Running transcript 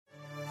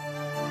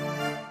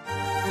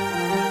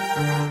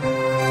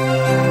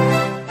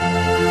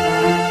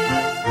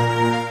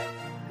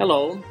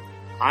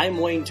I'm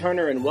Wayne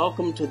Turner, and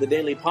welcome to the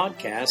daily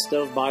podcast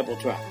of Bible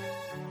Track.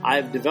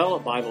 I've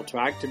developed Bible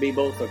Track to be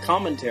both a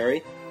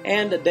commentary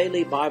and a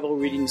daily Bible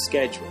reading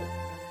schedule.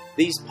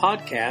 These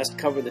podcasts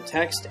cover the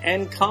text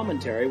and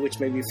commentary,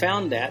 which may be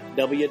found at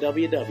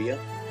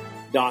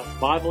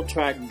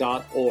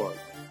www.bibletrack.org.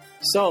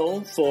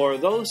 So, for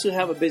those who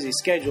have a busy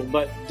schedule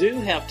but do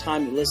have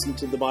time to listen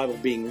to the Bible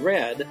being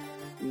read,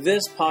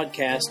 this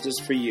podcast is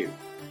for you.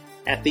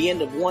 At the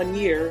end of 1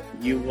 year,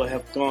 you will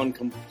have gone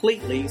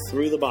completely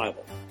through the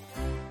Bible.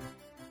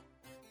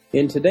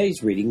 In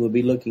today's reading, we'll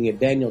be looking at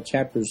Daniel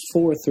chapters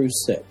 4 through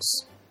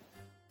 6.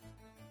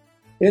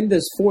 In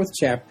this fourth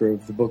chapter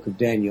of the book of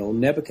Daniel,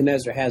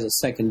 Nebuchadnezzar has a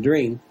second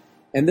dream,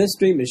 and this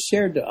dream is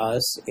shared to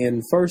us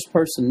in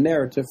first-person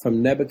narrative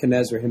from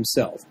Nebuchadnezzar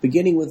himself,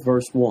 beginning with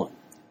verse 1.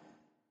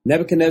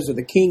 Nebuchadnezzar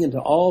the king, unto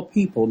all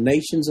people,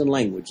 nations, and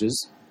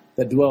languages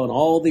that dwell in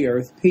all the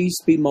earth,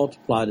 peace be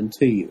multiplied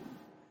unto you.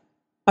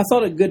 I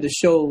thought it good to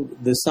show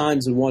the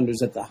signs and wonders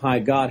that the high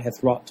God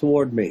hath wrought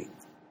toward me.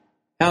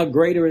 How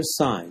great are his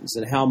signs,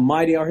 and how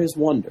mighty are his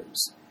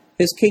wonders.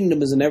 His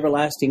kingdom is an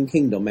everlasting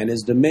kingdom, and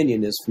his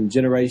dominion is from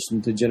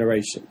generation to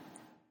generation.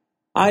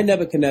 I,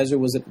 Nebuchadnezzar,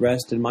 was at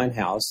rest in mine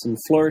house, and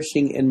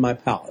flourishing in my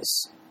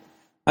palace.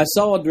 I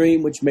saw a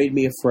dream which made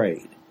me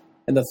afraid,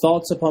 and the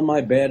thoughts upon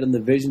my bed and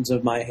the visions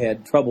of my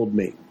head troubled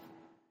me.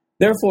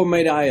 Therefore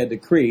made I a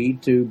decree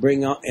to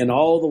bring in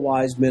all the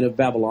wise men of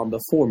Babylon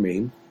before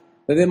me,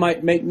 that they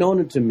might make known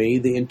unto me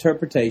the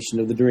interpretation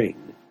of the dream.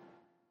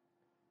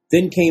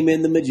 Then came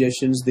in the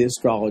magicians, the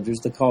astrologers,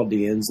 the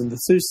Chaldeans, and the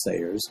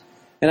soothsayers,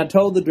 and I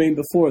told the dream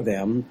before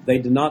them. They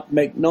did not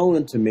make known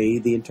unto me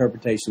the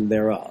interpretation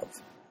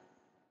thereof.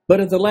 But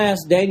at the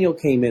last Daniel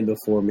came in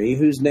before me,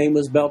 whose name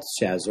was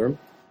Belteshazzar,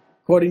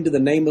 according to the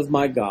name of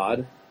my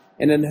God,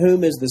 and in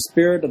whom is the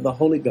spirit of the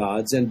holy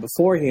gods, and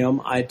before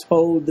him I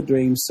told the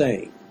dream,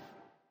 saying,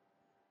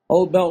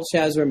 O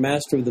Belteshazzar,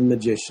 master of the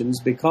magicians,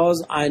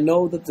 because I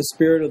know that the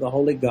spirit of the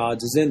holy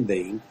gods is in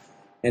thee,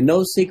 and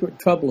no secret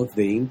troubleth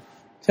thee,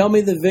 tell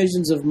me the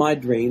visions of my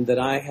dream that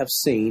I have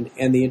seen,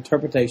 and the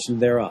interpretation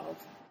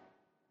thereof.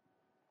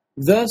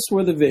 Thus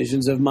were the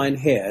visions of mine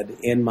head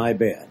in my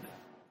bed.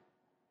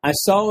 I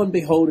saw and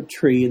behold a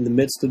tree in the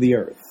midst of the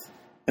earth,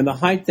 and the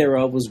height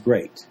thereof was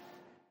great.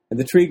 And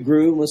the tree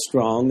grew and was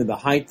strong, and the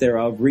height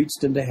thereof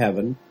reached into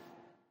heaven,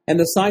 and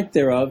the sight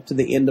thereof to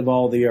the end of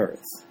all the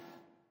earth.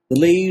 The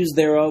leaves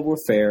thereof were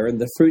fair, and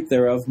the fruit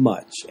thereof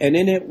much, and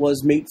in it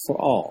was meat for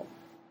all.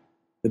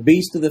 The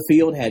beast of the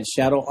field had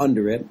shadow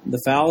under it,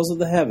 the fowls of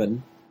the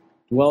heaven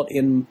dwelt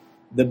in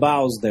the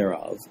boughs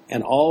thereof,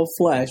 and all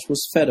flesh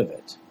was fed of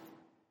it.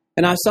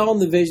 And I saw in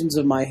the visions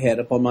of my head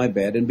upon my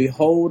bed, and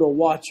behold, a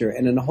watcher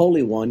and an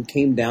holy one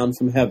came down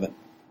from heaven.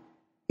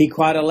 He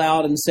cried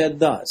aloud and said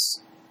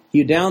thus,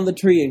 Hew down the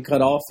tree and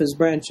cut off his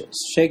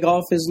branches, shake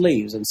off his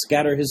leaves and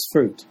scatter his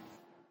fruit.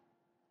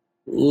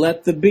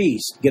 Let the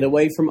beast get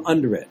away from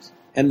under it,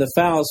 and the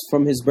fowls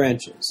from his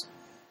branches.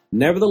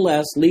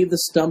 Nevertheless, leave the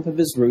stump of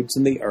his roots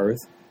in the earth,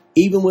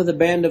 even with a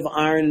band of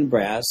iron and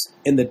brass,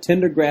 in the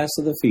tender grass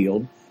of the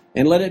field,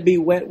 and let it be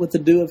wet with the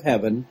dew of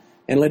heaven,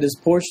 and let his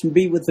portion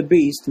be with the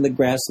beast in the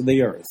grass of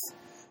the earth.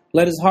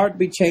 Let his heart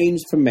be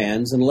changed from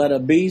man's, and let a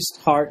beast's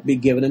heart be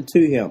given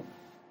unto him.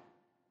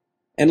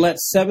 And let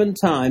 7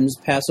 times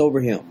pass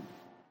over him.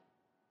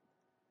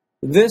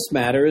 This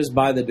matter is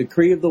by the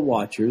decree of the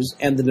watchers,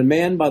 and the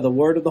demand by the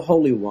word of the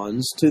holy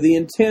ones, to the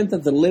intent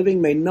that the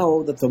living may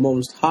know that the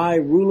Most High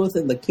ruleth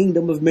in the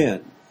kingdom of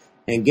men,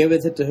 and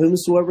giveth it to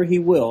whomsoever he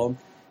will,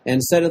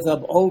 and setteth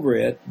up over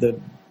it the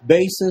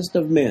basest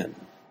of men.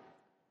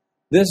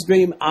 This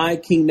dream I,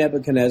 King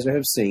Nebuchadnezzar,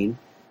 have seen.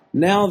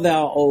 Now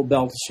thou, O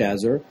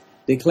Belteshazzar,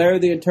 declare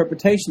the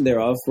interpretation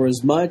thereof, for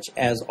as much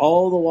as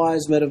all the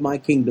wise men of my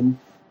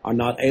kingdom are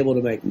not able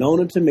to make known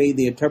unto me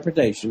the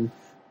interpretation,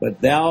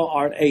 but thou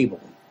art able,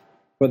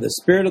 for the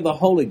spirit of the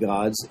holy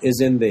gods is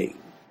in thee.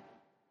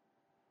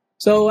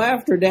 So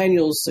after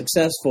Daniel's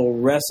successful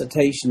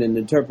recitation and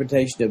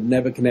interpretation of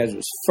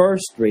Nebuchadnezzar's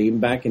first dream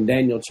back in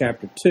Daniel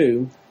chapter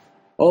 2,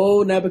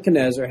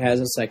 Nebuchadnezzar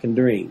has a second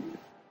dream.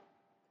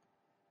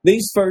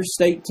 These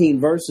first 18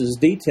 verses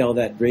detail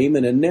that dream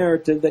in a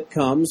narrative that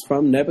comes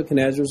from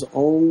Nebuchadnezzar's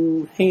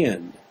own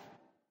hand.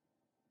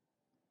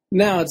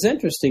 Now, it's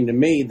interesting to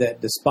me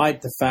that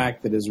despite the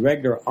fact that his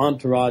regular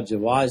entourage of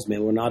wise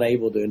men were not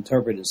able to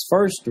interpret his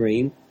first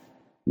dream,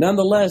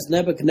 nonetheless,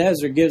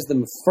 Nebuchadnezzar gives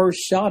them a first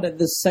shot at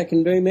this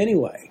second dream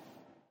anyway.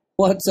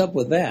 What's up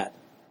with that?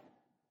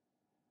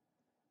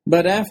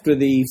 But after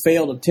the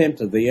failed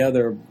attempt of the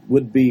other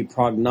would-be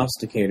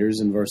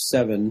prognosticators in verse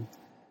 7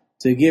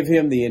 to give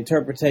him the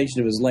interpretation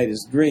of his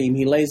latest dream,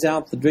 he lays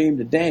out the dream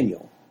to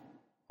Daniel,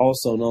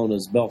 also known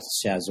as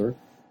Belteshazzar,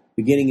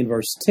 beginning in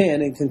verse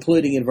 10 and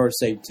concluding in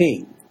verse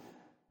 18.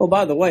 Oh,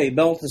 by the way,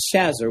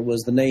 Belteshazzar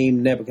was the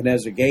name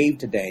Nebuchadnezzar gave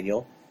to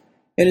Daniel,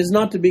 and is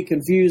not to be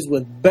confused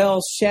with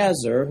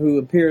Belshazzar, who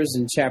appears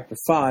in chapter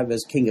 5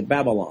 as king of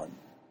Babylon.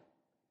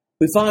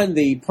 We find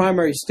the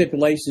primary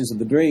stipulations of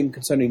the dream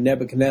concerning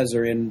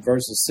Nebuchadnezzar in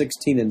verses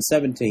 16 and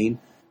 17,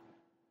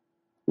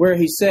 where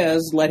he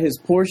says, "Let his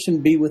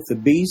portion be with the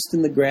beast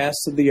and the grass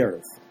of the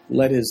earth.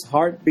 Let his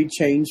heart be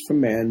changed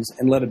from man's,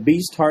 and let a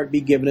beast heart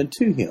be given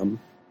unto him,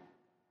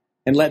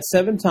 and let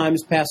 7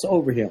 times pass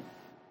over him."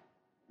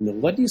 Now,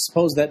 what do you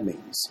suppose that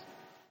means?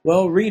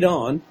 Well, read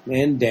on,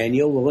 and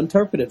Daniel will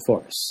interpret it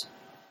for us.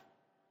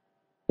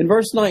 In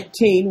verse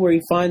 19, where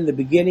you find the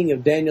beginning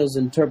of Daniel's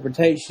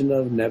interpretation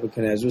of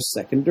Nebuchadnezzar's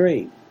second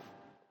dream.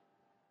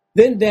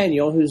 Then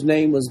Daniel, whose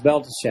name was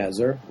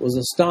Belteshazzar, was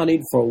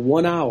astonished for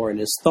 1 hour, and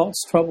his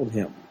thoughts troubled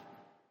him.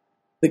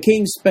 The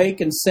king spake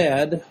and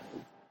said,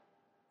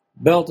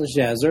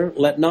 "Belteshazzar,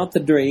 let not the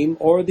dream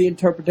or the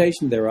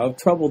interpretation thereof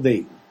trouble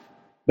thee."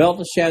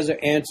 Belteshazzar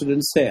answered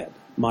and said,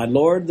 "My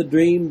lord, the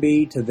dream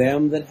be to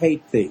them that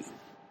hate thee,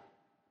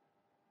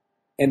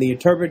 and the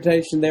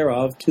interpretation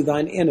thereof to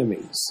thine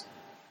enemies.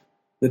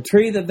 The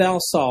tree that thou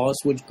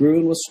sawest, which grew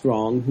and was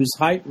strong, whose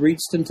height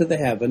reached into the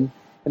heaven,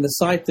 and the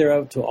sight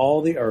thereof to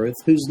all the earth,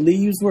 whose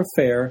leaves were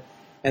fair,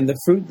 and the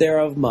fruit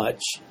thereof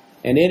much,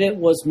 and in it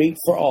was meat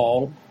for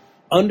all,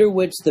 under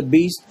which the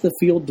beasts of the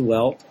field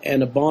dwelt,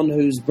 and upon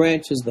whose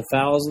branches the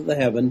fowls of the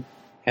heaven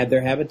had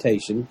their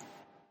habitation.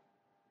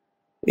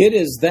 It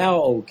is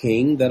thou, O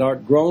king, that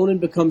art grown and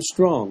become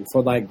strong,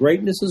 for thy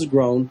greatness is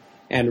grown,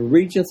 and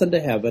reacheth unto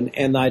heaven,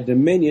 and thy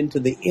dominion to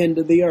the end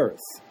of the earth."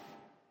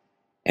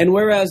 And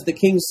whereas the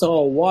king saw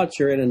a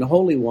watcher and an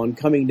holy one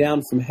coming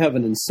down from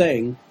heaven, and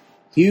saying,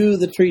 "Hew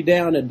the tree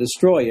down and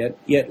destroy it,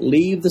 yet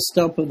leave the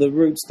stump of the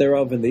roots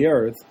thereof in the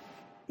earth,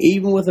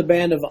 even with a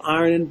band of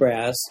iron and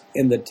brass,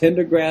 in the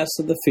tender grass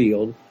of the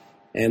field,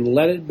 and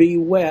let it be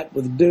wet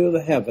with dew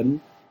of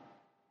heaven,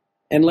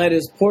 and let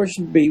his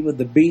portion be with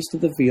the beast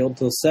of the field,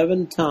 till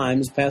 7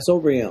 times pass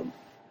over him.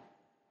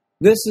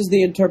 This is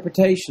the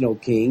interpretation, O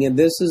king, and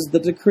this is the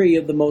decree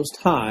of the Most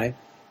High,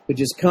 which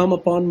is come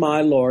upon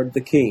my lord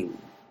the king.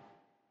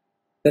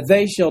 That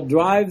they shall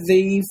drive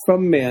thee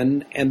from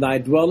men, and thy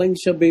dwelling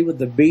shall be with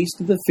the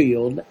beast of the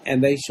field,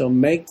 and they shall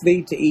make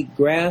thee to eat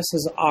grass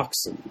as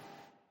oxen.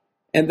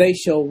 And they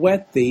shall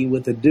wet thee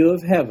with the dew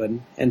of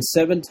heaven, and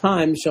 7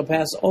 times shall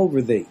pass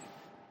over thee,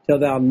 till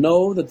thou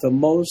know that the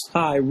Most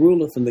High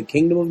ruleth in the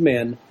kingdom of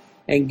men,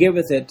 and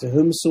giveth it to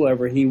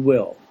whomsoever he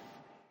will.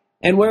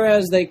 And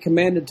whereas they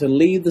commanded to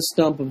leave the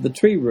stump of the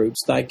tree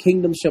roots, thy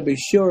kingdom shall be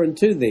sure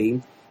unto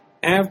thee,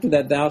 after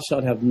that thou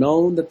shalt have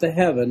known that the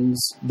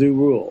heavens do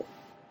rule.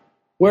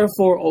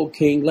 Wherefore, O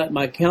king, let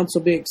my counsel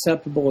be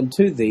acceptable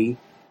unto thee,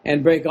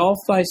 and break off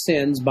thy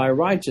sins by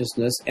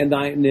righteousness, and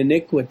thine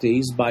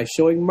iniquities by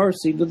showing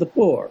mercy to the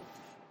poor,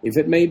 if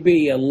it may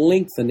be a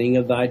lengthening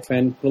of thy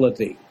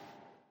tranquility."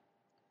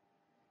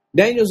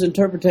 Daniel's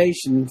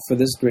interpretation for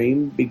this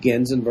dream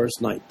begins in verse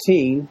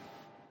 19.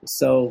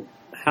 So,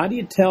 how do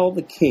you tell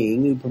the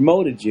king who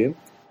promoted you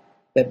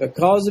that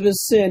because of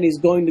his sin he's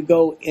going to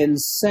go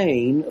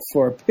insane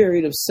for a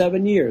period of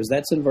 7 years?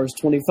 That's in verse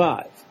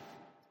 25.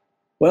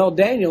 Well,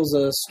 Daniel's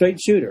a straight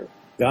shooter.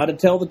 Got to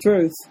tell the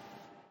truth.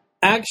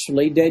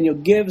 Actually, Daniel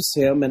gives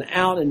him an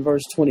out in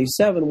verse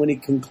 27 when he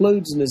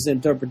concludes in his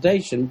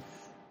interpretation,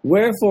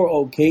 "Wherefore,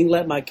 O king,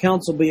 let my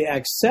counsel be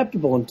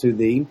acceptable unto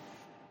thee.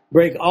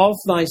 Break off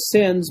thy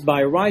sins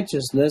by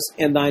righteousness,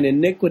 and thine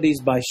iniquities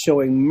by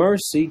showing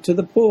mercy to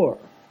the poor,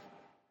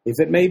 if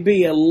it may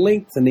be a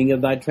lengthening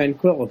of thy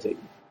tranquility."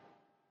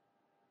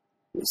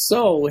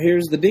 So,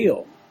 here's the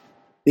deal.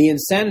 The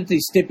insanity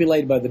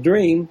stipulated by the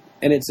dream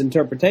and its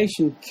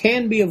interpretation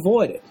can be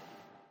avoided.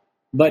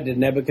 But did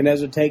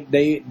Nebuchadnezzar take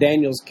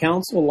Daniel's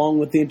counsel along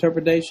with the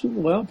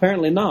interpretation? Well,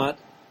 apparently not,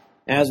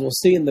 as we'll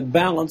see in the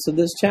balance of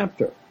this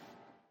chapter.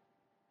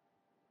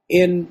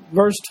 In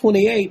verse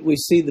 28, we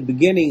see the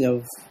beginning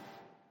of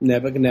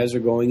Nebuchadnezzar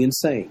going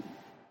insane.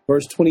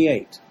 Verse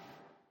 28.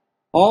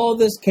 All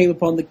this came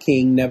upon the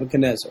king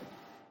Nebuchadnezzar.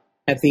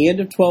 At the end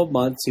of 12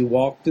 months, he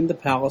walked in the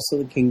palace of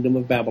the kingdom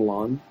of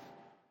Babylon.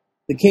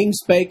 The king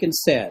spake and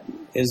said,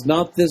 "Is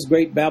not this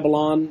great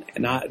Babylon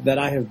that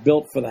I have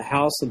built for the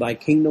house of thy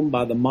kingdom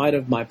by the might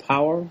of my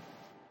power,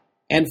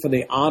 and for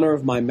the honor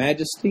of my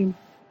majesty?"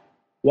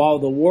 While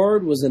the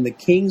word was in the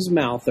king's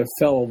mouth, there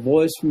fell a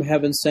voice from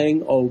heaven,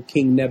 saying, "O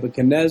King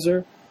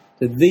Nebuchadnezzar,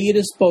 to thee it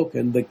is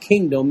spoken, the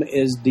kingdom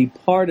is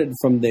departed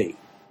from thee.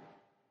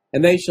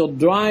 And they shall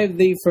drive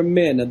thee from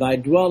men, and thy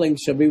dwelling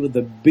shall be with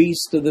the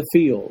beasts of the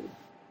field.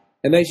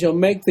 And they shall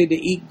make thee to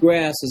eat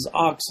grass as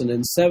oxen,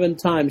 and 7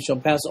 times shall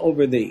pass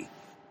over thee,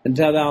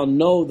 until thou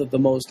know that the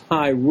Most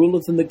High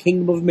ruleth in the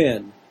kingdom of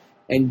men,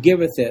 and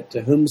giveth it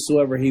to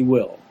whomsoever he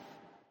will."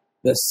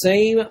 The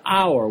same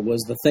hour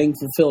was the thing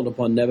fulfilled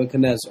upon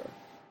Nebuchadnezzar.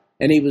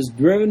 And he was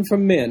driven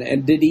from men,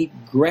 and did eat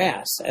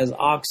grass as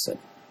oxen,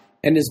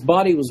 and his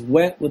body was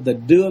wet with the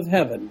dew of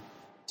heaven,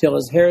 till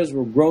his hairs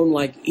were grown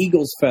like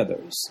eagle's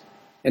feathers,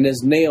 and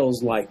his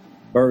nails like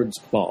bird's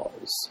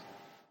claws.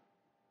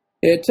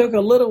 It took a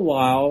little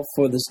while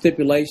for the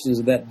stipulations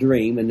of that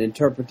dream and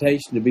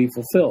interpretation to be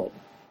fulfilled.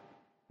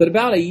 But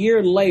about a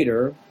year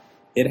later,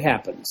 it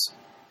happens.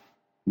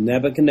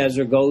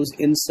 Nebuchadnezzar goes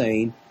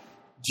insane,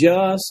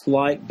 just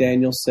like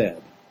Daniel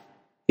said.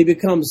 He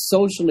becomes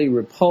socially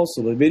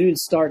repulsive. He even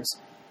starts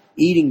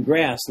eating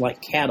grass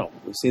like cattle.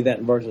 We see that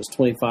in verses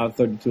 25,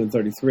 32, and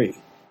 33.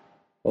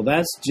 Well,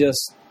 that's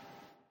just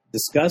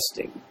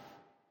disgusting.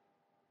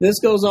 This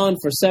goes on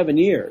for 7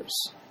 years.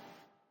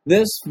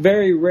 This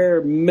very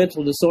rare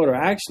mental disorder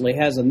actually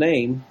has a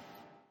name.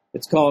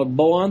 It's called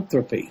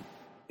boanthropy.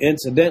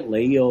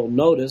 Incidentally, you'll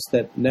notice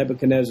that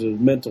Nebuchadnezzar's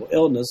mental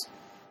illness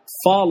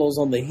follows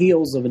on the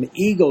heels of an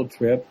ego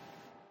trip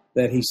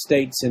that he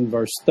states in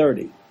verse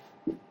 30.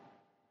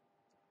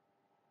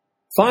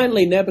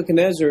 Finally,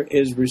 Nebuchadnezzar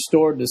is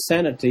restored to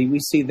sanity. We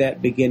see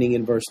that beginning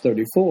in verse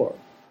 34.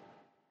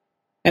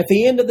 At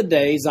the end of the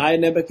days, I,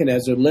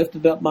 Nebuchadnezzar,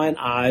 lifted up mine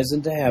eyes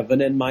into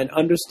heaven, and mine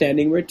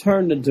understanding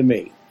returned unto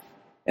me.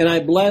 And I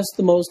blessed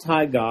the Most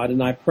High God,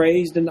 and I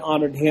praised and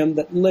honored him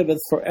that liveth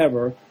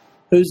forever,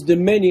 whose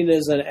dominion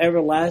is an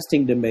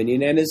everlasting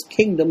dominion, and his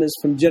kingdom is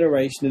from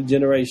generation to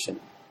generation.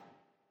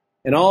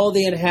 And all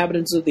the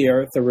inhabitants of the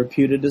earth are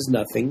reputed as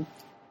nothing,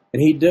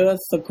 and he doeth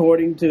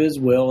according to his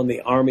will in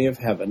the army of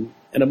heaven,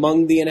 and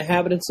among the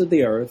inhabitants of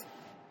the earth,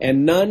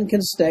 and none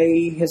can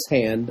stay his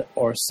hand,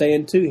 or say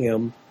unto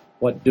him,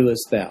 What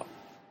doest thou?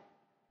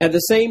 At the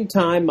same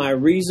time my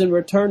reason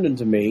returned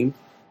unto me,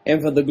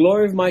 and for the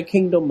glory of my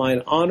kingdom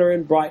mine honor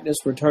and brightness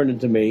returned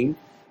unto me,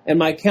 and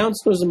my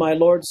counselors and my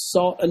lords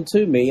sought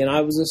unto me, and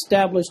I was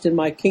established in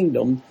my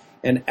kingdom,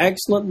 and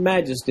excellent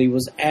majesty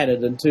was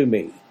added unto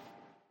me.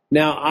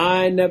 Now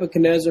I,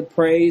 Nebuchadnezzar,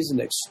 praise and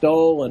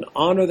extol and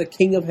honor the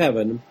King of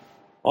heaven,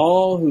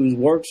 all whose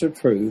works are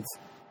truth,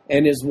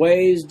 and his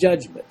ways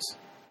judgment,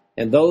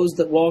 and those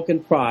that walk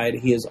in pride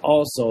he is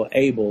also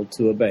able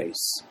to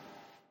abase.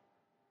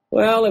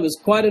 Well, it was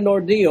quite an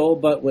ordeal,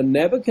 but when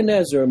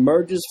Nebuchadnezzar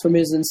emerges from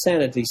his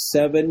insanity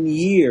 7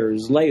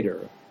 years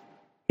later,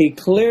 he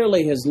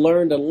clearly has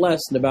learned a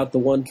lesson about the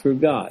one true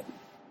God.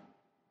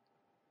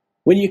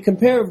 When you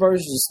compare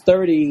verses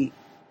 30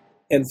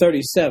 and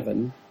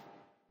 37,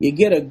 you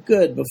get a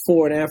good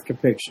before and after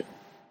picture.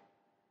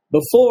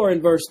 Before,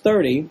 in verse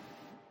 30,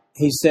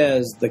 he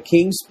says, The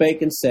king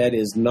spake and said,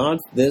 Is not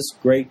this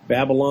great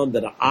Babylon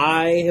that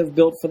I have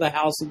built for the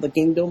house of the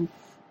kingdom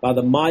by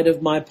the might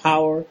of my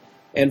power,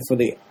 and for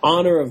the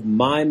honor of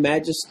my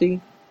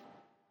majesty?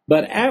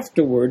 But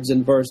afterwards,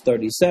 in verse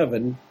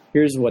 37,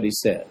 here's what he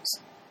says.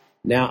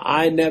 Now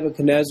I,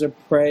 Nebuchadnezzar,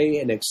 pray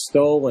and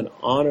extol and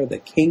honor the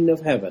King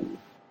of heaven,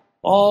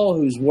 all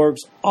whose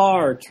works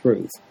are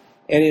truth,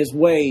 and his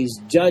ways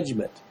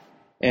judgment,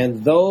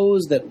 and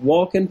those that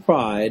walk in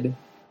pride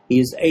he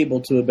is able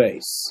to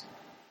abase.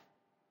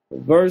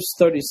 Verse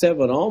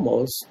 37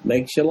 almost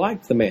makes you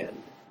like the man.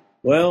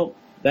 Well,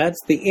 that's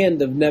the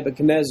end of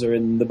Nebuchadnezzar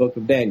in the book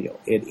of Daniel.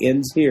 It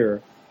ends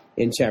here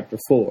in chapter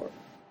 4.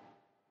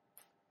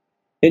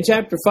 In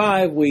chapter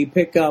 5, we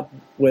pick up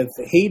with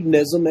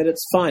hedonism at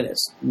its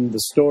finest, the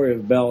story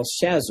of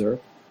Belshazzar,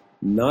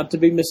 not to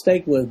be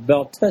mistaken with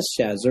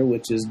Belteshazzar,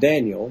 which is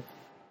Daniel,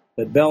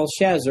 but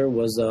Belshazzar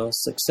was a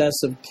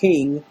successive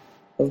king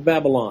of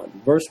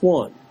Babylon. Verse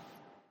 1.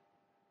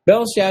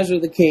 Belshazzar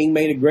the king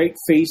made a great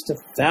feast to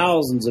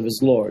thousands of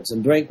his lords,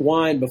 and drank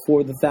wine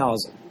before the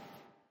 1,000.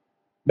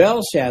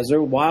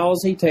 Belshazzar,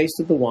 whiles he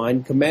tasted the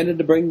wine, commanded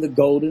to bring the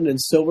golden and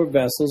silver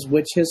vessels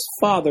which his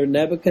father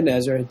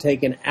Nebuchadnezzar had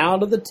taken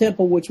out of the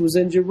temple which was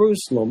in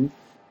Jerusalem,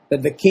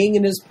 that the king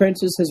and his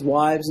princes, his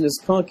wives, and his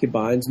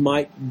concubines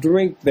might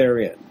drink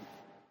therein.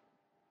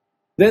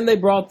 Then they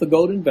brought the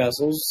golden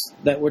vessels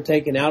that were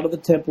taken out of the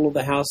temple of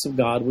the house of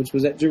God which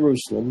was at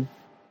Jerusalem,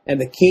 and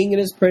the king and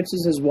his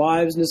princes, his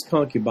wives, and his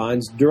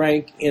concubines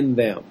drank in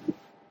them.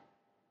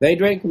 They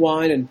drank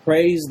wine and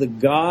praised the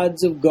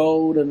gods of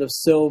gold and of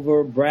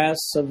silver, brass,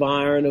 of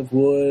iron, of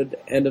wood,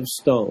 and of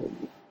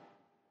stone.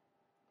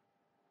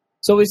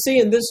 So we see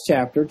in this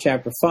chapter,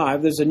 chapter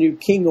 5, there's a new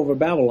king over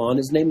Babylon.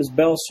 His name is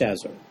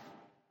Belshazzar.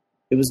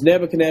 It was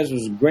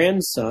Nebuchadnezzar's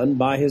grandson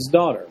by his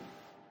daughter.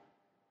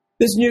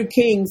 This new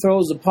king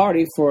throws a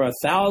party for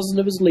 1,000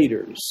 of his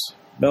leaders.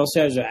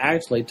 Belshazzar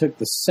actually took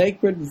the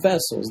sacred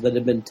vessels that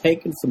had been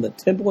taken from the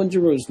temple in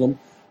Jerusalem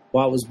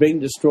while it was being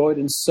destroyed,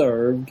 and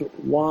served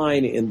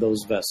wine in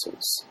those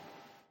vessels.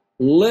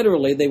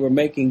 Literally, they were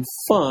making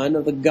fun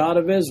of the God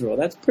of Israel.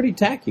 That's pretty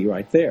tacky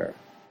right there.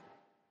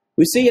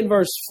 We see in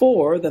verse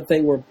 4 that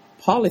they were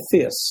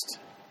polytheists,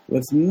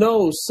 with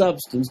no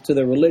substance to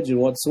their religion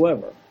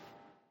whatsoever.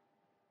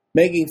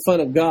 Making fun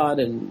of God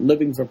and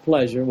living for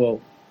pleasure, well,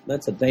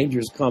 that's a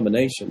dangerous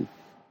combination.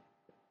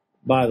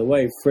 By the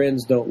way,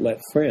 friends don't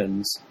let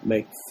friends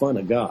make fun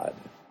of God.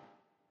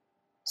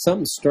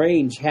 Something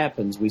strange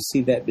happens. We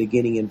see that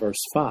beginning in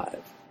verse 5.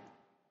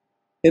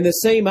 In the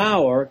same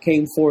hour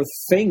came forth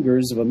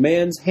fingers of a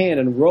man's hand,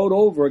 and wrote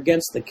over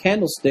against the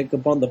candlestick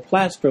upon the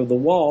plaster of the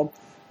wall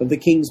of the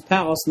king's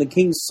palace, and the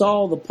king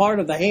saw the part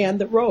of the hand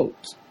that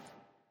wrote.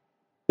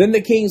 Then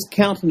the king's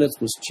countenance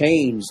was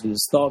changed, and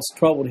his thoughts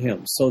troubled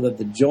him, so that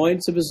the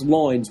joints of his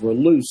loins were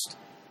loosed,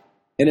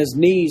 and his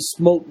knees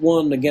smote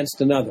one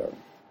against another.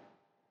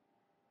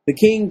 The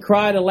king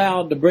cried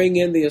aloud to bring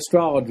in the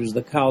astrologers,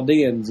 the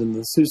Chaldeans, and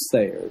the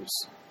soothsayers.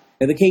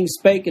 And the king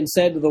spake and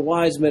said to the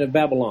wise men of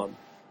Babylon,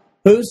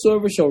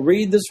 Whosoever shall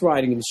read this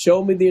writing and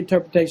show me the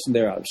interpretation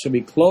thereof shall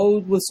be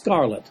clothed with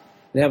scarlet,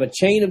 and have a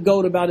chain of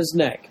gold about his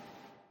neck,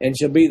 and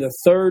shall be the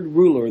third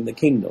ruler in the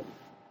kingdom.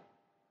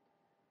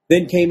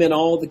 Then came in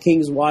all the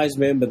king's wise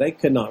men, but they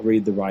could not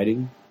read the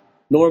writing,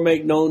 nor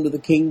make known to the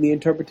king the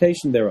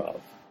interpretation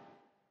thereof.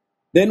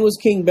 Then was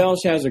King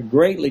Belshazzar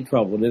greatly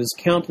troubled, and his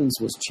countenance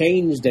was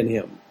changed in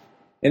him,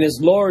 and his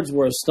lords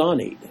were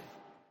astonished.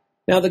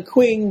 Now the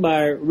queen,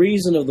 by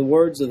reason of the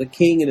words of the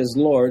king and his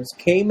lords,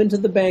 came into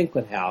the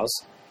banquet house,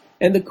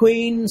 and the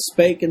queen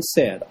spake and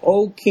said,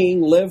 O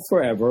king, live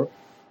forever.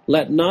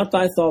 Let not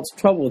thy thoughts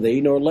trouble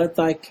thee, nor let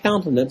thy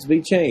countenance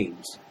be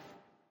changed.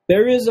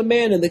 There is a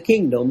man in the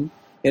kingdom,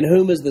 in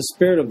whom is the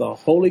spirit of the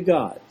holy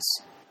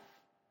gods.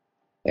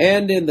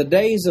 And in the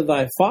days of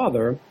thy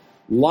father,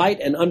 light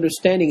and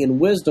understanding and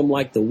wisdom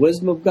like the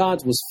wisdom of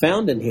gods was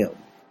found in him,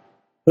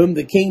 whom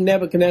the king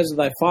Nebuchadnezzar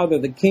thy father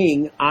the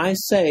king, I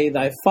say,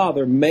 thy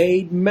father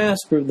made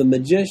master of the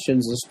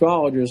magicians,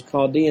 astrologers,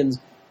 Chaldeans,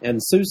 and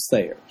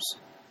soothsayers.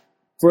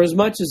 For as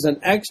much as an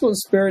excellent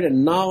spirit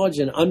and knowledge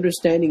and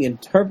understanding,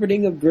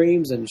 interpreting of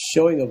dreams and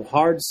showing of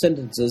hard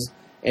sentences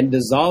and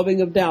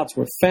dissolving of doubts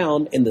were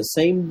found in the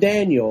same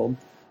Daniel,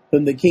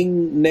 whom the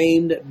king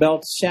named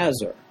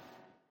Belteshazzar.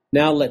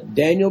 Now let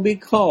Daniel be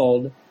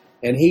called,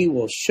 and he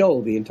will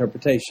show the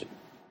interpretation.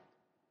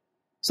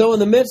 So in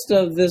the midst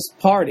of this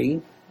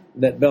party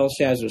that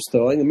Belshazzar is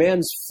throwing, a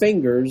man's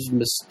fingers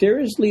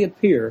mysteriously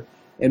appear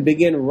and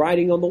begin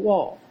writing on the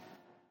wall.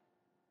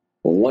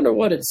 Well, wonder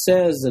what it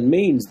says and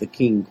means, the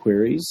king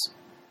queries.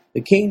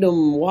 The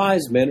kingdom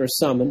wise men are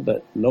summoned,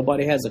 but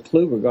nobody has a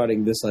clue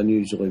regarding this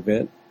unusual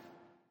event.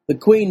 The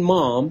queen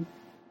mom,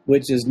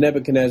 which is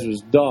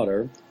Nebuchadnezzar's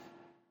daughter,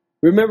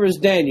 remembers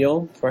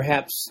Daniel.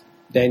 Perhaps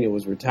Daniel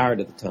was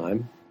retired at the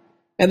time.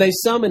 And they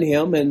summon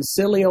him, and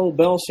silly old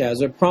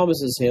Belshazzar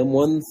promises him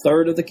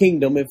 1/3 of the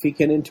kingdom if he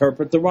can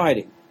interpret the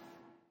writing.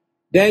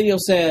 Daniel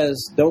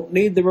says, don't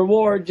need the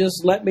reward,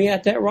 just let me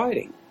at that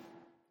writing.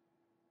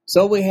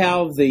 So we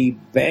have the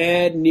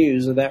bad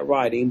news of that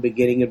writing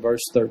beginning in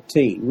verse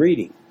 13,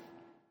 reading.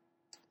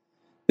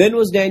 Then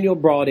was Daniel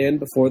brought in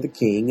before the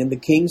king, and the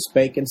king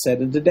spake and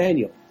said unto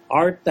Daniel,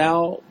 Art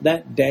thou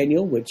that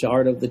Daniel, which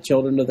art of the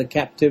children of the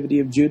captivity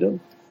of Judah,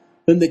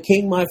 whom the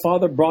king my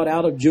father brought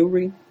out of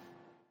Jewry?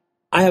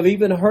 I have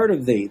even heard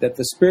of thee, that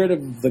the spirit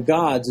of the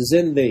gods is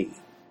in thee,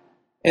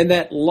 and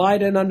that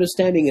light and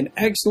understanding and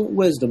excellent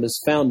wisdom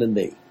is found in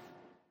thee.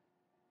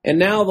 And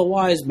now the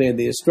wise men,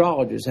 the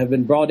astrologers, have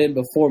been brought in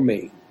before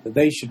me, that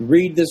they should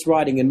read this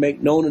writing and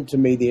make known unto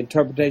me the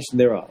interpretation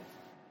thereof.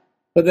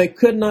 But they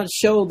could not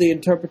show the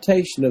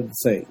interpretation of the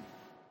thing.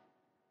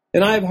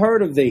 And I have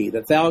heard of thee,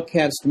 that thou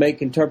canst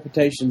make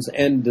interpretations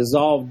and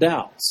dissolve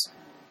doubts.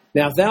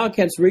 Now if thou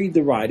canst read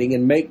the writing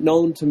and make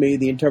known to me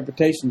the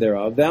interpretation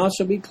thereof, thou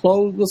shalt be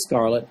clothed with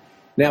scarlet,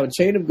 and have a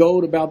chain of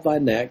gold about thy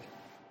neck,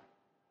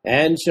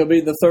 and shall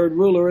be the third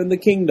ruler in the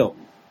kingdom.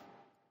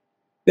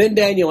 Then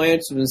Daniel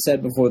answered and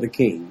said before the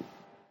king,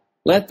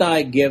 Let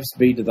thy gifts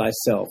be to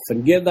thyself,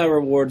 and give thy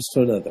rewards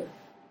to another.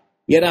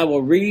 Yet I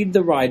will read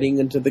the writing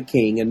unto the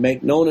king, and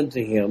make known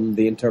unto him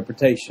the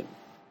interpretation.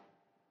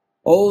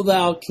 O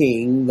thou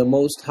king, the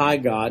most high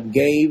God,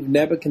 gave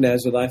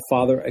Nebuchadnezzar thy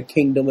father a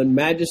kingdom and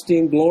majesty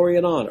and glory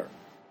and honor.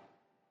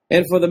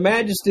 And for the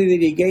majesty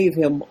that he gave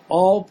him,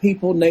 all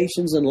people,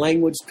 nations, and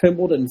language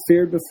trembled and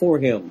feared before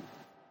him.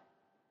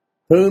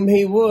 Whom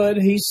he would,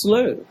 he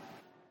slew.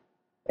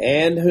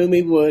 And whom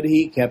he would,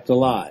 he kept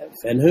alive.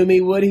 And whom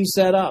he would, he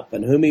set up.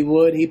 And whom he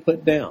would, he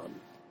put down.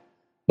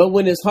 But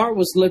when his heart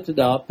was lifted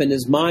up, and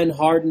his mind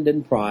hardened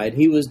in pride,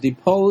 he was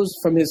deposed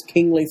from his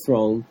kingly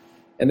throne,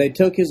 and they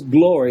took his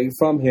glory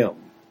from him.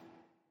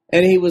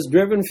 And he was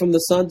driven from the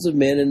sons of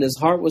men, and his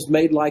heart was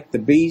made like the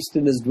beast,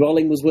 and his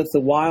dwelling was with the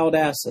wild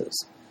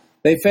asses.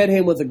 They fed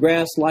him with the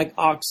grass like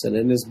oxen,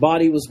 and his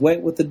body was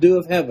wet with the dew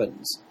of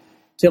heavens,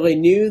 till he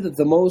knew that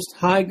the Most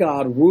High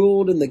God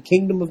ruled in the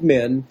kingdom of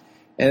men,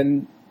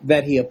 and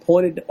that he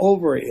appointed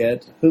over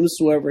it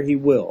whomsoever he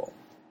will.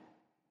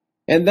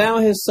 And thou,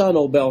 his son,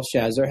 O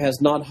Belshazzar,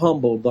 hast not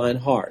humbled thine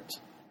heart,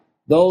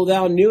 though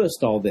thou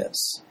knewest all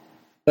this,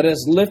 but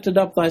hast lifted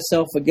up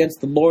thyself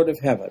against the Lord of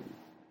heaven.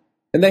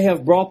 And they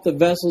have brought the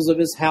vessels of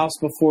his house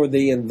before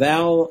thee, and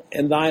thou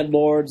and thy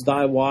lords,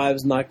 thy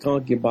wives, and thy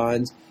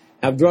concubines,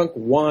 have drunk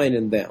wine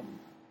in them.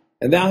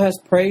 And thou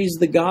hast praised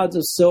the gods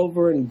of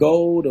silver and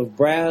gold, of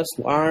brass,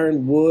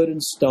 iron, wood,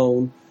 and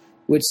stone,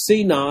 which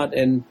see not,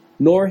 and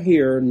nor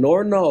hear,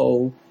 nor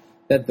know,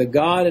 that the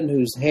God in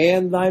whose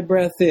hand thy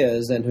breath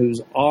is, and whose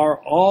are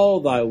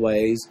all thy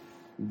ways,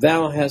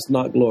 thou hast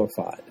not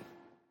glorified.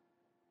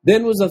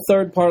 Then was a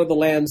third part of the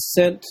land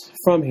sent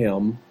from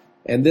him,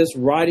 and this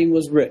writing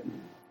was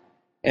written.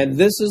 And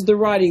this is the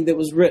writing that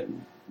was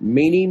written,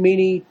 Mene,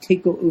 Mene,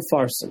 Tekel,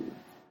 Upharsin.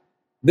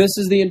 This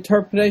is the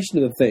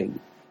interpretation of the thing.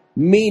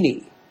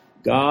 Mene,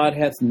 God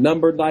hath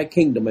numbered thy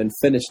kingdom and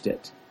finished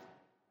it.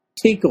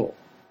 Tekel,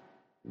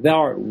 thou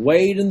art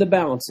weighed in the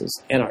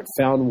balances and art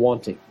found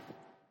wanting.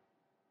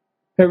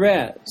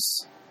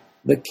 Perez,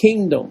 the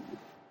kingdom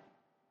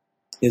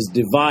is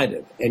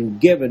divided and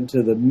given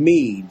to the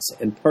Medes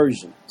and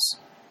Persians.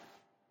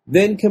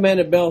 Then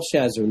commanded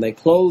Belshazzar, and they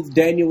clothed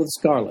Daniel with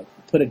scarlet,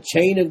 put a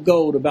chain of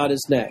gold about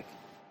his neck,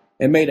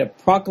 and made a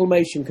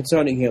proclamation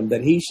concerning him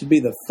that he should be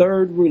the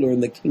third ruler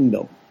in the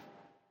kingdom.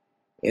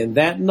 And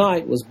that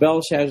night was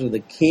Belshazzar the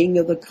king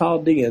of the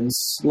Chaldeans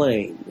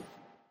slain,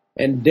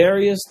 and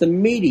Darius the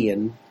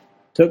Median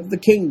took the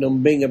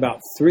kingdom, being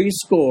about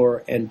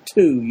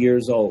 62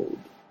 years old.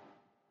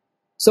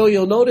 So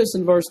you'll notice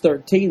in verse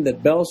 13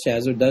 that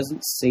Belshazzar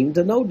doesn't seem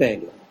to know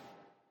Daniel.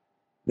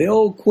 The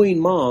old Queen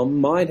Mom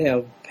might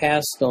have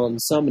passed on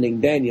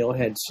summoning Daniel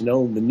had she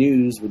known the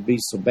news would be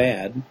so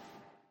bad.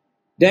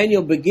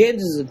 Daniel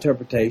begins his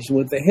interpretation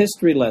with a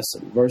history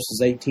lesson,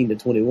 verses 18 to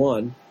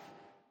 21.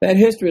 That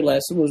history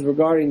lesson was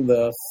regarding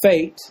the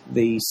fate,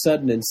 the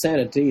sudden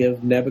insanity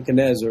of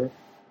Nebuchadnezzar,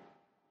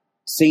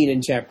 seen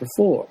in chapter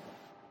 4.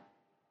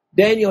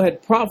 Daniel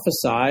had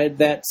prophesied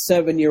that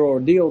 7-year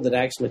ordeal that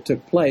actually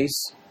took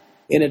place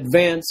in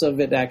advance of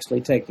it actually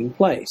taking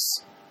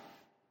place.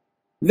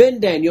 Then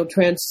Daniel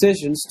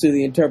transitions to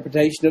the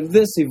interpretation of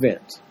this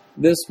event.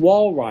 This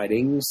wall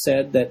writing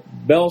said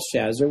that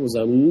Belshazzar was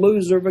a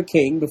loser of a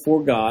king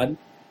before God,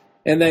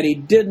 and that he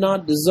did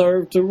not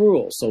deserve to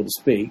rule, so to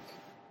speak.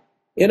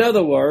 In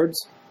other words,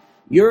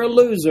 you're a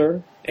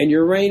loser, and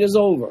your reign is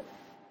over.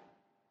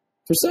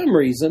 For some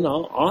reason,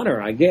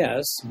 honor, I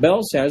guess,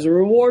 Belshazzar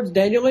rewards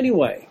Daniel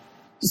anyway.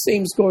 It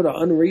seems sort of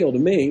unreal to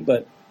me,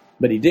 but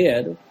he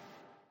did.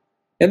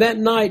 And that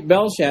night,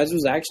 Belshazzar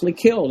was actually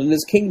killed, and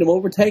his kingdom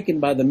overtaken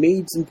by the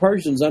Medes and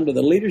Persians under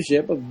the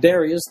leadership of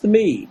Darius the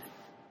Mede.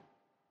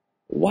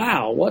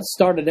 Wow, what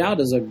started out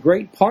as a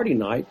great party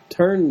night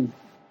turned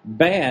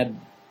bad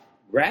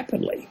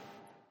rapidly.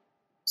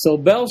 So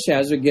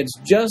Belshazzar gets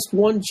just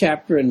one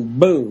chapter, and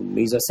boom,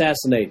 he's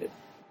assassinated.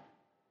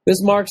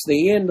 This marks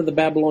the end of the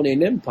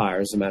Babylonian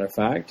Empire, as a matter of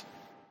fact.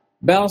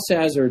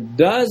 Belshazzar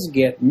does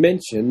get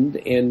mentioned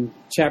in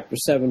chapter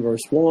 7, verse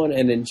 1,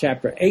 and in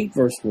chapter 8,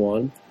 verse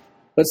 1,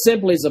 but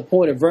simply as a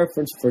point of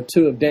reference for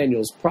 2 of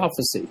Daniel's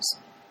prophecies.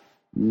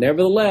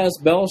 Nevertheless,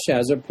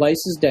 Belshazzar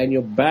places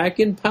Daniel back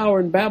in power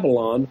in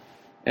Babylon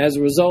as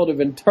a result of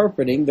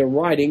interpreting the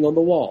writing on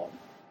the wall.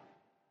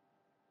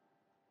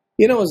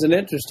 As an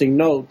interesting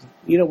note,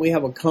 we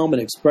have a common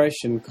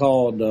expression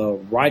called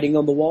writing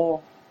on the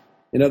wall.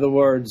 In other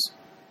words,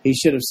 he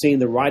should have seen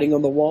the writing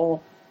on the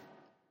wall.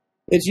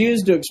 It's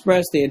used to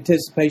express the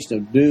anticipation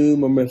of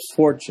doom or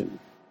misfortune.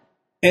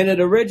 And it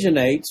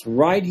originates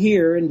right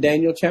here in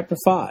Daniel chapter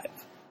 5.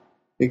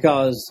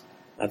 Because,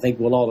 I think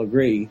we'll all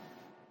agree,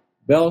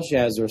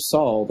 Belshazzar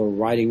saw the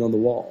writing on the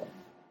wall.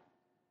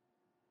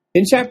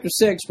 In chapter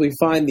 6, we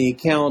find the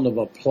account of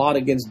a plot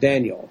against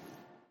Daniel,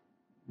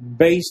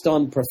 based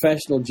on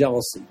professional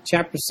jealousy.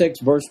 Chapter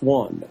 6, verse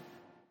 1.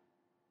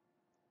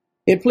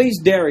 It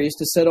pleased Darius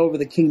to set over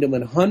the kingdom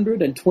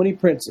 120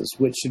 princes,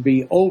 which should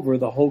be over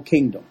the whole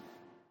kingdom.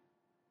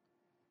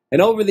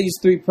 And over these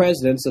 3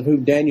 presidents, of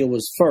whom Daniel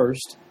was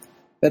first,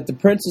 that the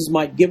princes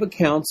might give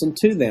accounts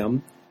unto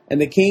them, and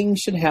the king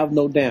should have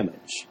no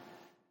damage.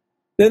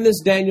 Then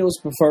this Daniel was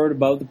preferred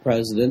above the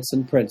presidents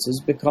and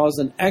princes, because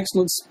an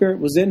excellent spirit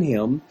was in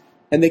him,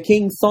 and the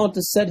king thought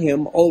to set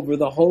him over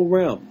the whole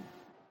realm.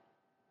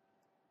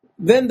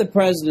 Then the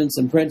presidents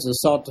and princes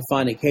sought to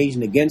find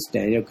occasion against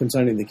Daniel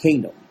concerning the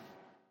kingdom.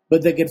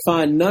 But they could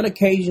find none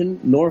occasion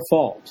nor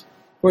fault.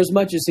 For as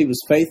much as he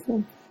was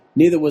faithful,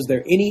 neither was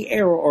there any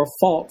error or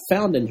fault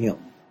found in him.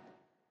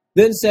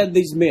 Then said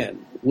these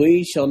men,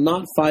 We shall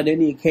not find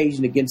any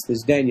occasion against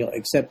this Daniel,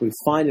 except we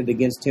find it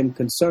against him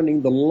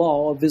concerning the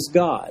law of his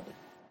God.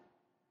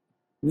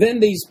 Then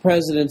these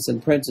presidents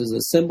and princes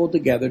assembled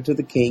together to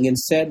the king, and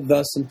said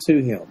thus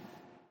unto him,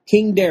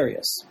 King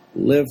Darius,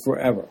 live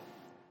forever.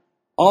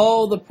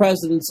 All the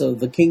presidents of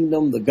the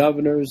kingdom, the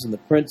governors and the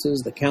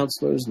princes, the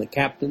counselors and the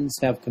captains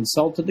have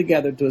consulted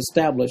together to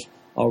establish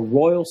a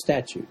royal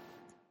statute,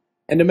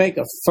 and to make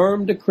a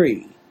firm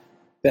decree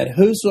that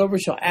whosoever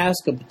shall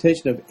ask a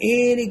petition of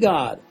any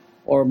god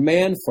or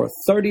man for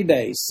 30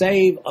 days,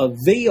 save of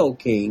thee, O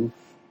king,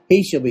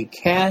 he shall be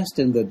cast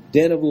in the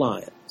den of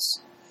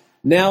lions.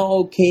 Now,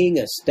 O king,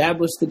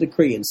 establish the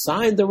decree and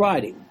sign the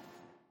writing,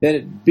 that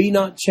it be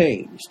not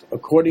changed,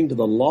 according to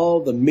the law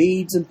of the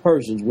Medes and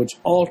Persians, which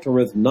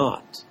altereth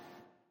not.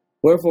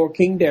 Wherefore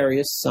King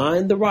Darius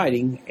signed the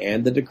writing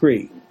and the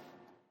decree.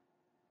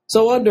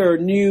 So under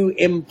new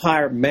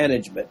empire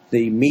management,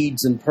 the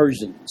Medes and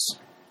Persians,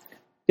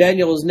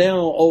 Daniel is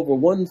now over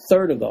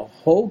 1/3 of the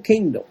whole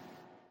kingdom,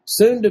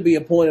 soon to be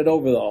appointed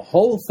over the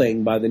whole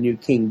thing by the new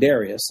King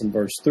Darius in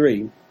verse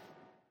 3.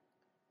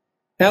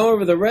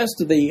 However, the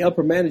rest of the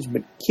upper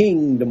management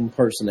kingdom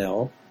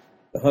personnel,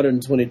 the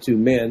 122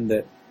 men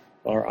that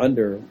are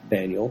under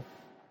Daniel,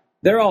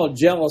 they're all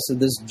jealous of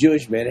this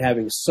Jewish man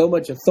having so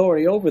much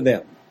authority over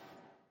them.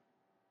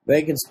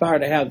 They conspire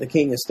to have the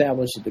king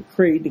establish a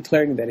decree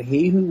declaring that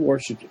he who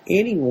worships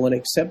anyone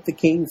except the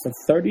king for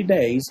 30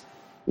 days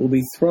will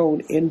be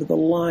thrown into the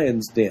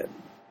lion's den.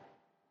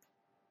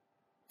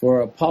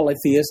 For a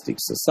polytheistic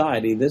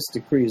society, this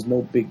decree is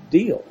no big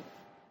deal.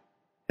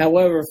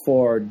 However,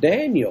 for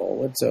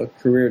Daniel, it's a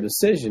career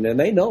decision, and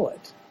they know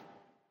it.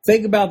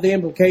 Think about the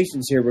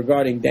implications here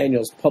regarding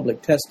Daniel's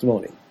public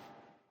testimony.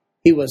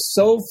 He was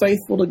so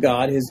faithful to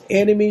God, his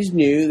enemies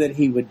knew that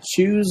he would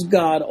choose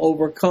God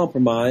over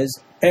compromise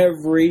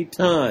every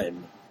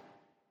time.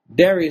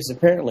 Darius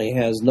apparently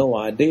has no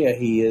idea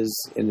he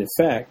is, in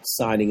effect,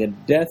 signing a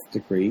death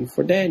decree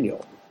for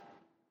Daniel.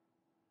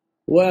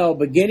 Well,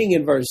 beginning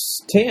in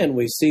verse 10,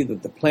 we see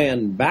that the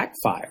plan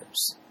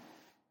backfires.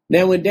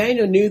 Now, when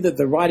Daniel knew that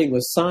the writing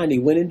was signed, he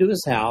went into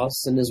his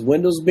house, and his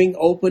windows being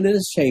open in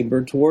his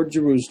chamber toward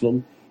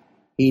Jerusalem,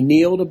 he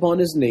kneeled upon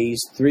his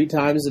knees 3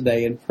 times a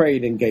day and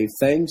prayed and gave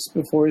thanks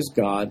before his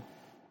God,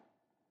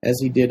 as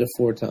he did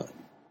aforetime.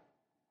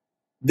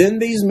 Then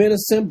these men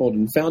assembled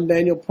and found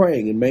Daniel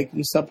praying and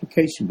making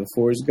supplication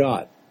before his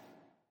God.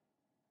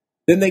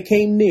 Then they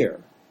came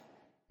near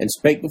and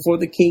spake before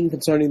the king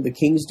concerning the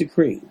king's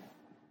decree.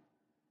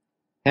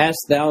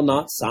 Hast thou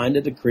not signed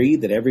a decree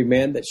that every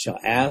man that shall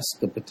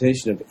ask a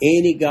petition of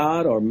any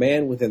god or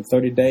man within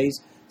 30 days,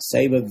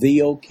 save of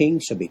thee, O king,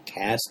 shall be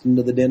cast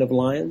into the den of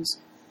lions?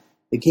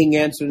 The king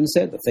answered and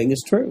said, The thing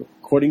is true,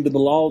 according to the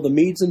law of the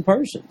Medes and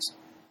Persians,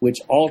 which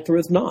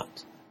altereth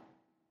not.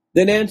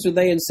 Then answered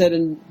they and said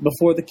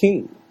before the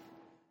king,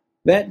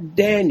 That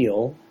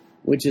Daniel,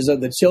 which is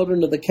of the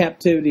children of the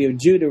captivity of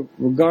Judah,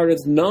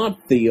 regardeth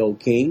not thee, O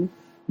king,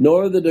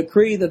 nor the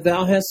decree that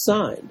thou hast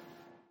signed,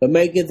 but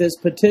maketh his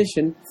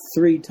petition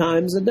 3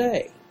 times a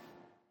day.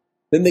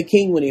 Then the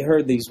king, when he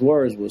heard these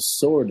words, was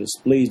sore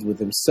displeased with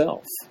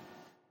himself,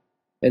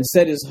 and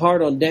set his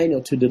heart on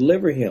Daniel to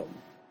deliver him.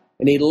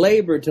 And he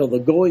labored till the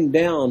going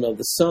down of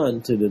the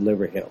sun to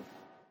deliver him.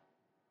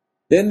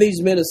 Then these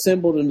men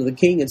assembled unto the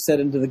king and said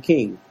unto the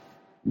king,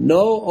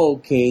 Know, O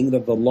king,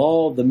 that the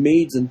law of the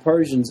Medes and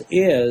Persians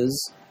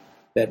is,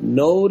 that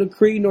no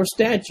decree nor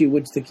statute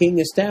which the king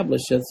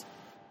establisheth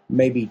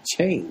may be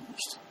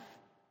changed.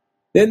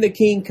 Then the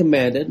king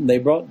commanded, and they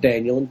brought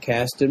Daniel and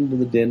cast him into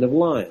the den of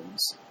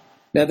lions.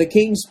 Now the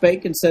king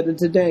spake and said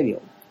unto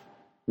Daniel,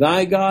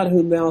 Thy God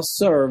whom thou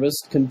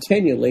servest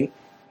continually,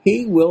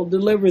 he will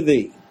deliver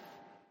thee.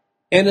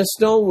 And a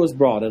stone was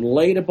brought and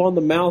laid upon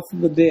the mouth of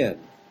the den.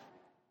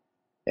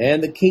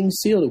 And the king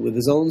sealed it with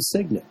his own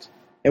signet,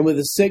 and with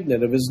the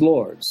signet of his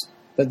lords,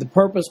 that the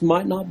purpose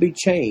might not be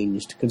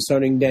changed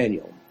concerning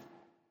Daniel.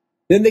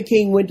 Then the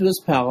king went to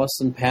his palace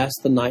and passed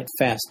the night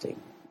fasting.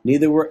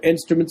 Neither were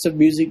instruments of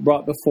music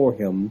brought before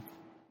him,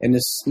 and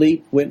his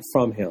sleep went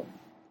from him.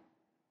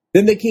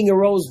 Then the king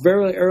arose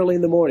very early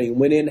in the morning, and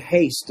went in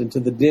haste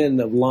into the den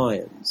of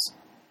lions.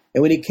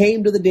 And when he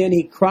came to the den,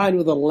 he cried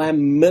with a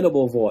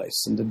lamentable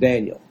voice unto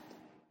Daniel.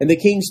 And the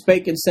king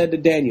spake and said to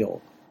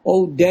Daniel,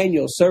 O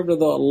Daniel, servant of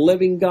the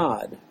living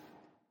God,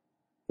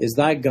 is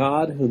thy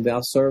God whom thou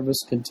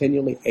servest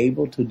continually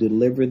able to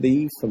deliver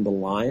thee from the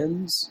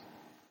lions?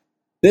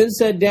 Then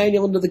said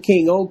Daniel unto the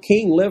king, O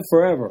king, live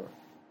forever.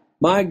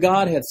 My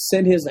God hath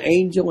sent his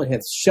angel, and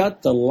hath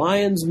shut the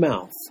lion's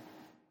mouth,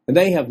 and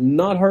they have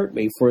not hurt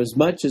me, for as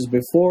much as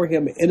before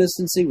him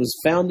innocency was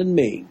found in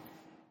me,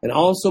 and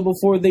also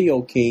before thee,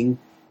 O king,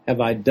 have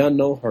I done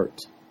no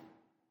hurt.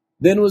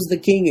 Then was the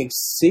king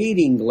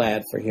exceeding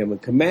glad for him,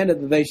 and commanded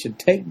that they should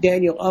take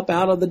Daniel up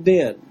out of the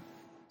den.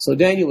 So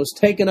Daniel was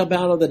taken up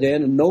out of the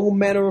den, and no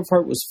manner of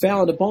hurt was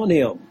found upon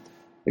him,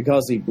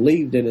 because he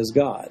believed in his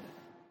God.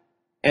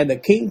 And the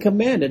king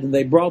commanded, and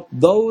they brought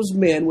those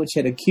men which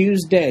had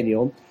accused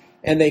Daniel,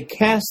 and they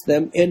cast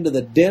them into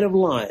the den of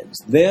lions,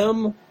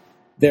 them,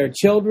 their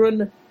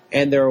children,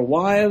 and their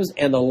wives,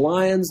 and the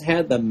lions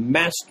had the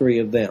mastery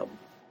of them,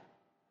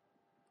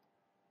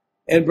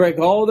 and brake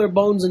all their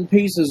bones in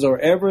pieces, or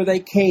ever they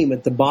came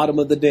at the bottom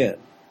of the den.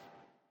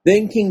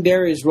 Then King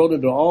Darius wrote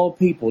unto all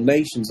people,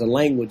 nations, and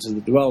languages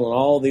that dwell on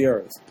all the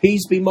earth,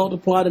 Peace be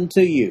multiplied unto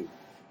you.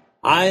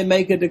 I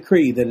make a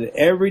decree that in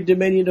every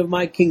dominion of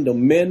my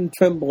kingdom men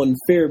tremble and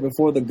fear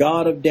before the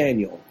God of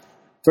Daniel.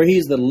 For he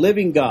is the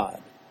living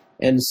God,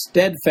 and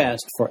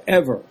steadfast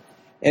forever.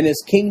 And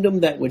his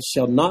kingdom that which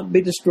shall not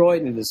be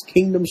destroyed, and his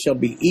kingdom shall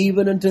be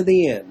even unto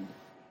the end.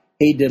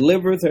 He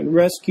delivereth and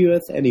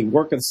rescueth, and he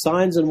worketh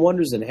signs and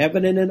wonders in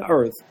heaven and in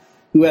earth,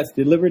 who hath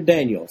delivered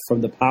Daniel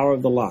from the power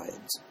of the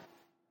lions.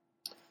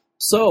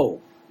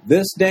 So,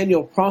 this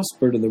Daniel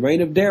prospered in the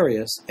reign of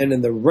Darius, and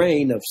in the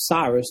reign of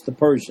Cyrus the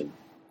Persian.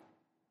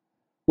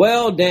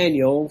 Well,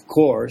 Daniel, of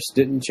course,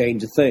 didn't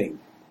change a thing.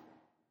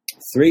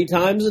 3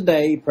 times a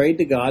day, he prayed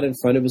to God in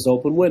front of his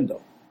open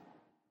window.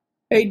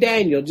 Hey,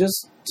 Daniel,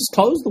 just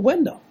close the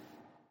window.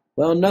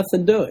 Well,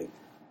 nothing doing.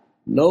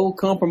 No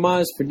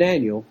compromise for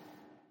Daniel.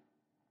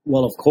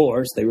 Well, of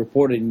course, they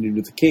reported it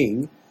to the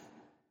king.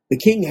 The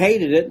king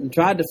hated it and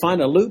tried to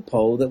find a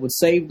loophole that would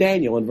save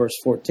Daniel in verse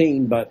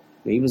 14, but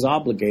he was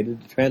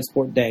obligated to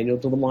transport Daniel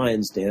to the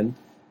lion's den.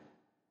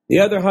 The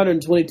other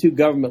 122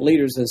 government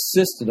leaders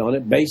insisted on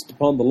it based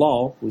upon the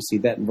law. We see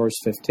that in verse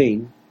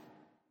 15.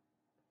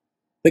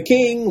 The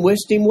king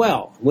wished him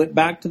well, went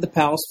back to the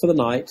palace for the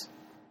night.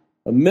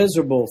 A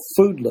miserable,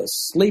 foodless,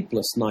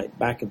 sleepless night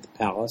back at the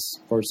palace,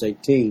 verse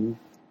 18.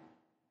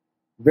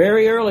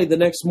 Very early the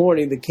next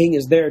morning, the king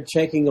is there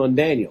checking on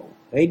Daniel.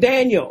 Hey,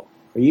 Daniel,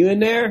 are you in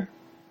there?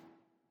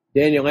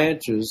 Daniel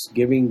answers,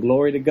 giving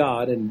glory to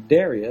God, and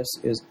Darius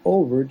is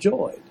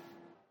overjoyed.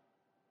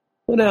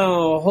 Well,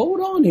 now, hold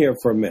on here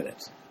for a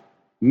minute.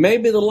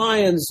 Maybe the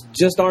lions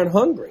just aren't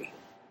hungry.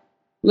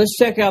 Let's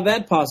check out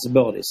that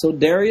possibility. So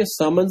Darius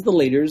summons the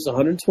leaders,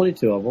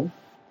 122 of them,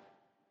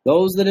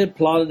 those that had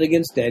plotted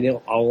against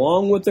Daniel,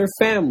 along with their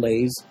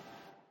families,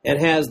 and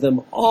has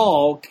them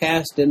all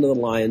cast into the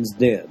lion's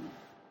den.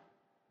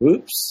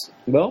 Oops.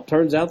 Well,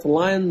 turns out the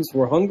lions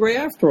were hungry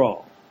after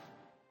all.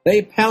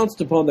 They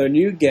pounced upon their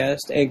new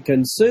guest and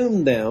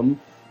consumed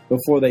them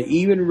before they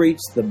even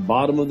reached the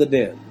bottom of the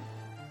den.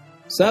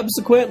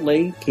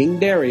 Subsequently, King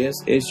Darius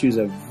issues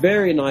a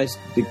very nice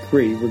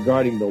decree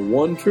regarding the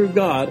one true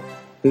God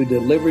who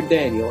delivered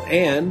Daniel,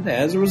 and,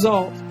 as a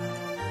result,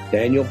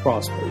 Daniel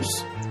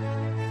prospers.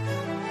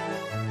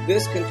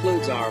 This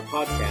concludes our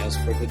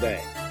podcast for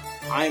today.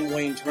 I'm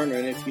Wayne Turner,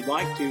 and if you'd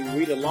like to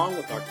read along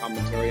with our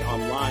commentary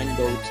online,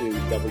 go to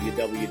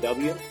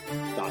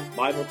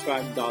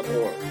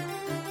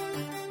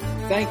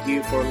www.bibletrack.org. Thank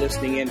you for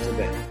listening in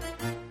today.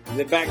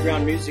 The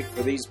background music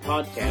for these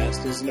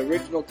podcasts is an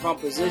original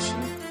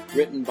composition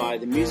written by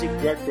the music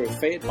director of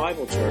Fayette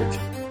Bible Church,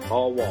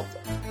 Paul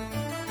Walton.